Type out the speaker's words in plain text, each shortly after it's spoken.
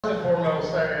First and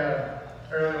foremost, I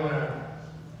really want to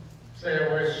say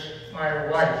I wish my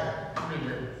wife could be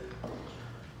here.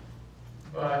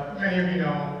 But many of you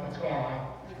know what's going on.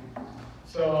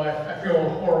 So I feel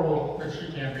horrible that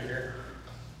she can't be here.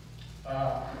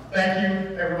 Thank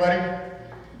you, everybody.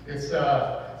 It's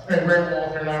been great.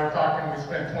 Walter and I were talking. We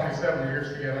spent 27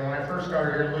 years together. When I first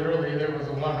started here, literally there was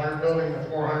a 100 building, a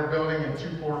 400 building, and 2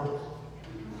 portables.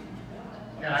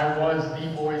 And I was the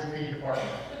boys' PE department.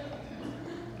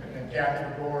 And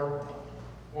Kathy DeBoer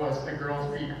was the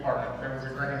girls' PE department. There was a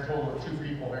grand total of 2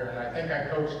 people here, and I think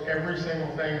I coached every single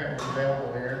thing that was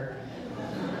available here,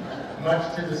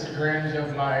 much to the chagrin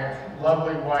of my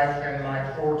lovely wife and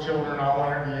my 4 children, all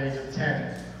under the age of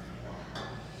 10.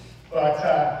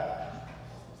 But,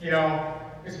 you know,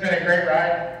 it's been a great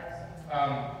ride.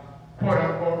 Quote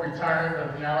unquote retired,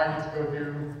 but now I get to go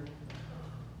do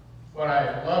what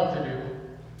I love to do.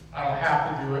 I don't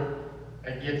have to do it,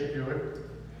 I get to do it.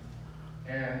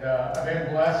 And I've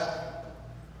been blessed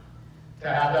to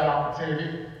have that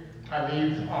opportunity. I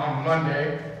leave on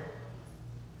Monday.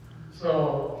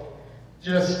 So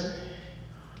just,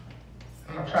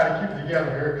 I'm gonna try to keep it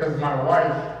together here because my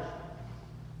wife,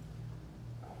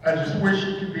 I just wish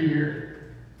she could be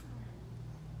here.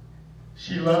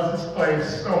 She loves this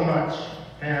place so much,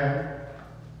 and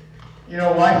you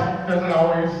know, life doesn't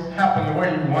always happen the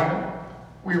way you want it.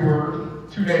 We were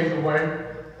 2 days away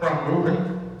from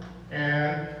moving.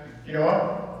 And you know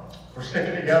what? We're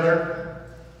sticking together.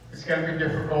 It's going to be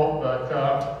difficult, but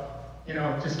you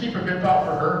know, just keep a good thought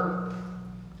for her,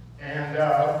 and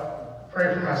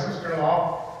pray for my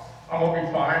sister-in-law. I'm gonna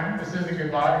be fine. This isn't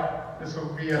goodbye. This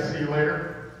will be a see you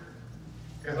later,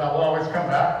 because I will always come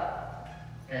back.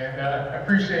 And I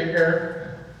appreciate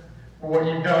Eric for what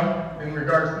you've done in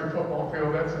regards to the football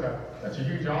field. That's a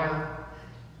huge honor,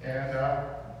 and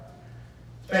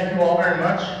thank you all very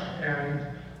much. And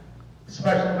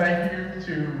special thank you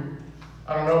to,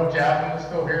 I don't know if Jasmine is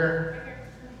still here.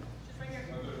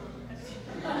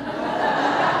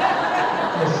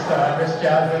 Miss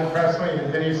Jasmine Presley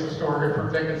and Denise Astorga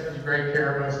for taking such great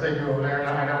care of us. They do over there, and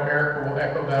I know Eric will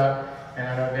echo that, and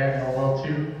I know Daniel will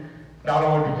too. Not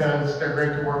only because they're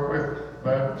great to work with,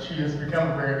 but she has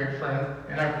become a very good friend,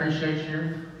 and I appreciate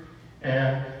you.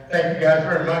 And thank you guys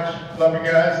very much. Love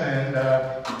you guys,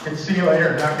 and see you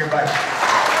later. Not goodbye.